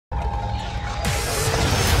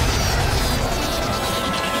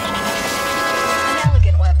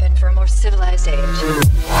stage.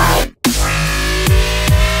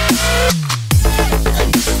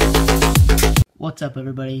 What's up,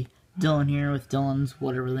 everybody? Dylan here with Dylan's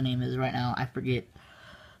whatever the name is right now. I forget.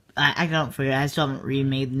 I don't forget. I still haven't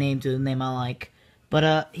remade the name to the name I like.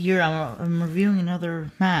 But here I'm reviewing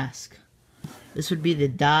another mask. This would be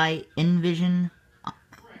the invision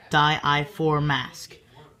Dye i4 mask.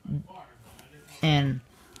 And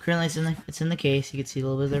currently it's in the case. You can see a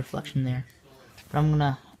little bit of the reflection there. But I'm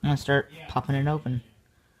gonna start popping it open.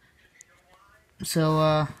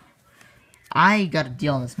 So I got a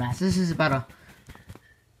deal on this mask. This is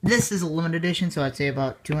a limited edition, so I'd say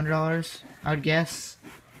about $200, I would guess.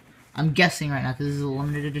 I'm guessing right now, because this is a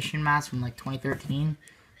limited edition mask from, like, 2013.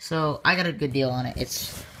 So, I got a good deal on it.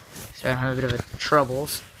 It's starting to have a bit of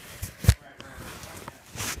troubles.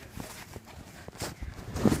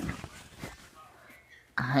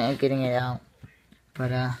 I am getting it out.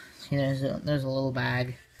 But, see, there's a little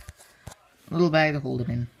bag. A little bag to hold it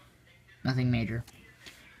in. Nothing major.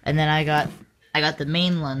 And then I got the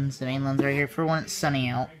main lens. The main lens right here for when it's sunny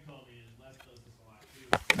out.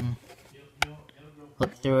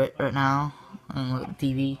 Look through it right now and look at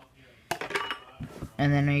the TV.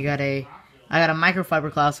 And then I got a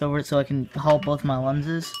microfiber cloth over it so I can hold both my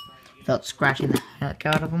lenses without scratching the heck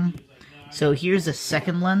out of them. So here's the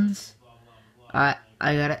second lens. I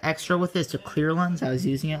got an extra with this, a clear lens. I was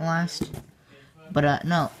using it last. But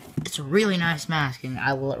no, it's a really nice mask, and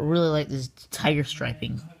I really like this tiger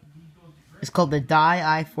striping. It's called the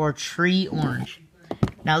Dye i4 Tree Orange.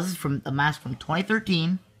 Now this is from a mask from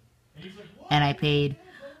 2013, and I paid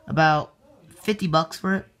about $50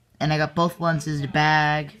 for it, and I got both lenses, the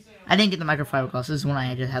bag. I didn't get the microfiber cloth. This is one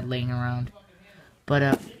I just had laying around.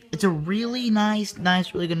 But it's a really nice,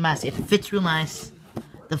 really good mask. It fits real nice.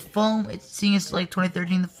 The foam, seeing it's like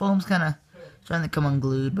 2013, the foam's kind of starting to come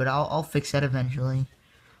unglued, but I'll fix that eventually.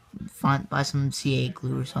 Buy some CA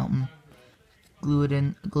glue or something. Glue it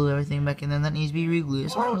in, glue everything back in, then that needs to be re-glued.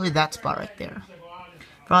 It's not really that spot right there.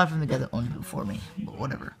 Probably from the guy that owned it before me, but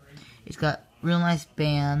whatever. It's got real nice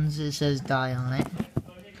bands. It says Dye on it.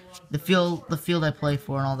 The field I play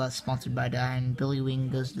for and all that's sponsored by Dye, and Billy Wing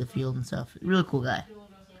goes to the field and stuff. Really cool guy.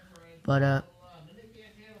 But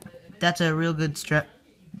that's a real good strap.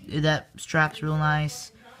 That strap's real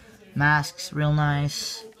nice. Mask's real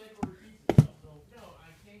nice.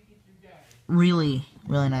 Really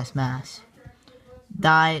nice mask.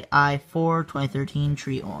 Dye i4 2013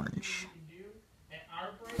 Tree Orange.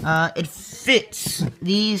 It fits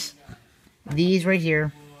these right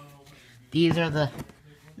here. These are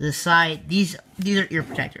the side. These are ear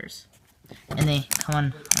protectors, and they come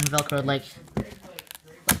on Velcro like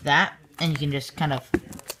that, and you can just kind of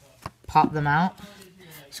pop them out.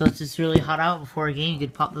 So it's just really hot out before a game. You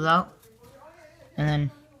could pop those out, and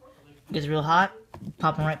then it gets real hot.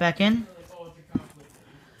 Pop them right back in.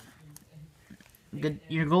 Good,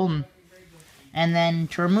 you're golden. And then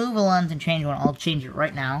to remove a lens and change one, I'll change it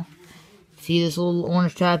right now. See this little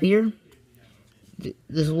orange tab here? This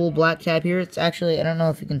little black tab here? It's actually, I don't know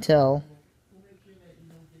if you can tell.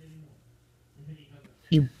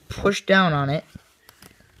 You push down on it.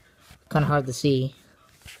 Kind of hard to see.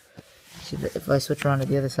 See if I switch around to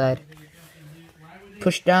the other side.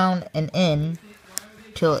 Push down and in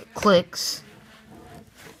till it clicks.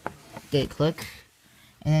 Okay, click.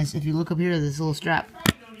 And then if you look up here, there's this little strap.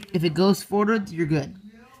 If it goes forward, you're good.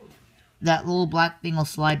 That little black thing will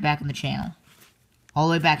slide back in the channel. All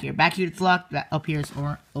the way back here. Back here it's locked, up here it's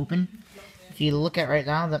open. If you look at right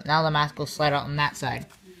now, now the mask will slide out on that side.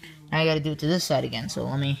 Now you gotta do it to this side again, so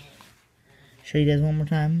let me show you guys one more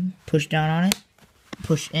time. Push down on it.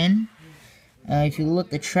 Push in. If you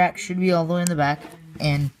look, the track should be all the way in the back.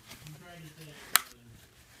 And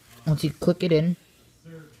once you click it in,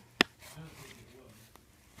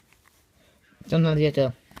 sometimes you have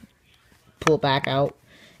to pull it back out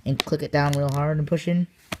and click it down real hard and push in.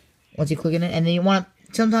 Once you click it in, and then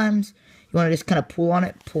sometimes you want to just kind of pull on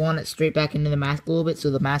it straight back into the mask a little bit so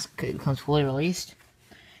the mask becomes fully released.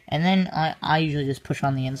 And then I usually just push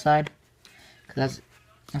on the inside, because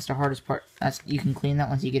that's the hardest part. You can clean that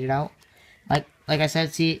once you get it out. Like I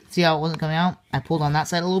said, see how it wasn't coming out? I pulled on that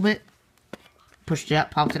side a little bit, pushed it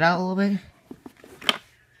out, popped it out a little bit.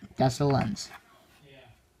 That's the lens.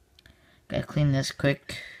 Gotta clean this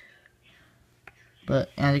quick. But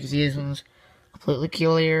as you can see, this one's completely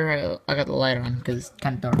clear. I got the light on because it's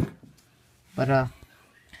kind of dark. But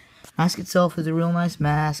mask itself is a real nice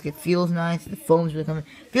mask. It feels nice. The foam's really coming.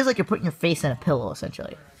 It feels like you're putting your face in a pillow,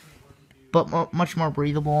 essentially. But much more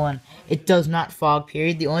breathable, and it does not fog,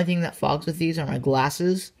 period. The only thing that fogs with these are my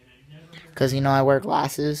glasses. Because, you know, I wear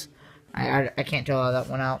glasses. I can't tell how that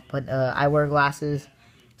went out, but I wear glasses.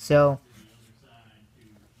 So,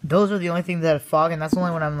 Those are the only things that have fog, and that's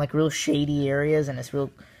only when I'm in like real shady areas and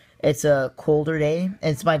it's a colder day. And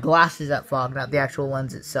it's my glasses that fog, not the actual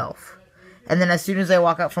lens itself. And then as soon as I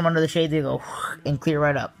walk out from under the shade, they go and clear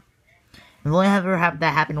right up. I've only ever had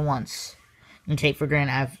that happen once. And take for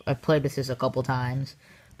granted, I've played with this a couple times,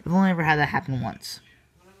 but I've only ever had that happen once.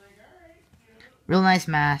 Real nice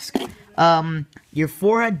mask. Your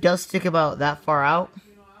forehead does stick about that far out,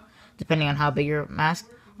 depending on how big your mask.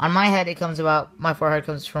 On my head, my forehead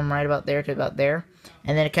comes from right about there to about there,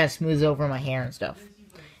 and then it kind of smooths over my hair and stuff.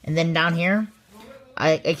 And then down here,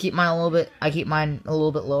 I keep mine a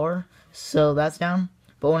little bit lower, so that's down.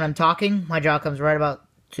 But when I'm talking, my jaw comes right about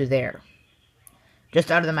to there. Just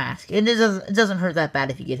out of the mask. It doesn't hurt that bad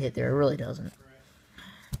if you get hit there. It really doesn't.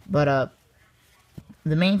 But,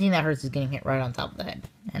 the main thing that hurts is getting hit right on top of the head.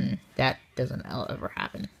 And that doesn't ever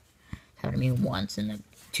happen. It's happened to me once in the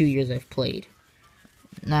 2 years I've played.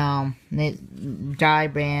 Now, dye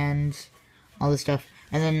bands, all this stuff.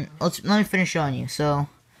 And then, let me finish showing you. So,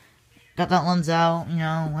 got that lens out, you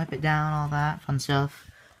know, wipe it down, all that fun stuff.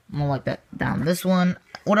 I'm gonna wipe that down. This one,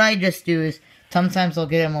 what I just do is, sometimes I'll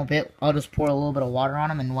get them a bit, I'll just pour a little bit of water on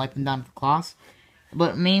them and wipe them down with the cloths.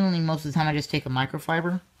 But mainly, most of the time, I just take a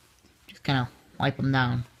microfiber, just kind of wipe them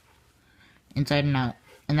down, inside and out.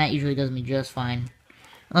 And that usually does me just fine.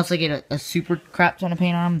 Unless I get a super crap ton of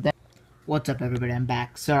paint on them. What's up, everybody? I'm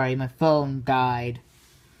back. Sorry, my phone died.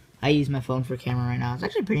 I use my phone for camera right now. It's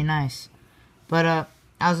actually pretty nice. But,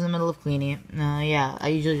 I was in the middle of cleaning it. Yeah, I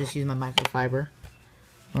usually just use my microfiber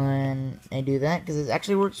when I do that, because it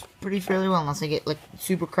actually works pretty fairly well. Unless I get, like,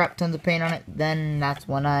 super crap tons of paint on it, then that's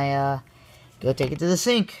when I, go take it to the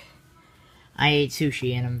sink. I ate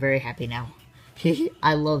sushi, and I'm very happy now.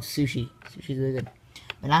 I love sushi. Sushi's really good.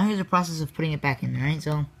 But now here's the process of putting it back in, right?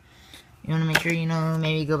 So, you want to make sure, you know,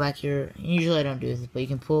 maybe go back here. Usually I don't do this, but you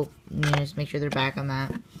can pull, you know, just make sure they're back on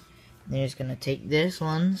that. And you're just going to take this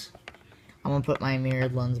lens. I'm going to put my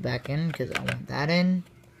mirrored lens back in, because I want that in.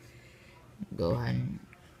 Go ahead and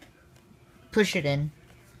push it in.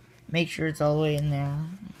 Make sure it's all the way in there.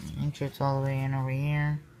 Make sure it's all the way in over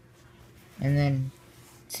here. And then,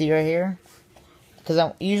 see right here?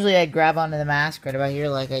 Because usually I grab onto the mask right about here,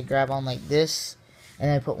 like I grab on like this, and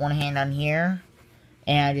then I put one hand on here,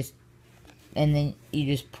 and then you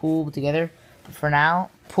just pull together. But for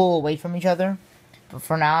now, pull away from each other. But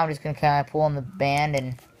for now, I'm just going to kind of pull on the band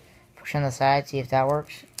and push on the side, see if that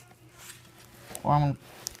works. Or I'm going to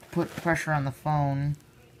put pressure on the phone.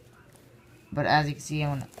 But as you can see,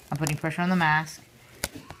 I'm putting pressure on the mask.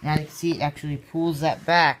 And as you can see, it actually pulls that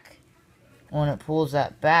back. When it pulls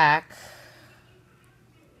that back,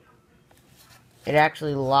 it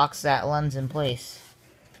actually locks that lens in place.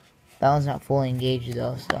 That one's not fully engaged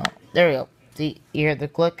though, so there we go. See, you hear the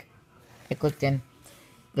click? It clicked in.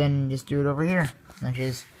 Then just do it over here, which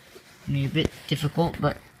is a bit difficult,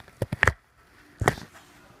 but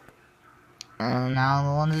now the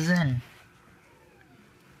lens is in.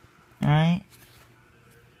 Alright.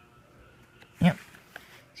 Yep.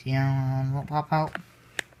 See how it won't pop out?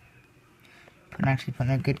 Actually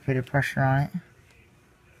putting a good bit of pressure on it.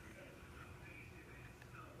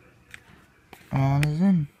 And it's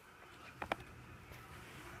in.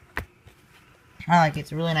 I like it.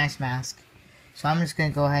 It's a really nice mask. So I'm just going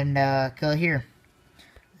to go ahead and kill it here.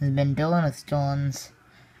 This has been Dylan with Dylan's.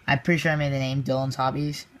 I'm pretty sure I made the name Dylan's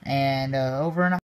Hobbies. And over and out.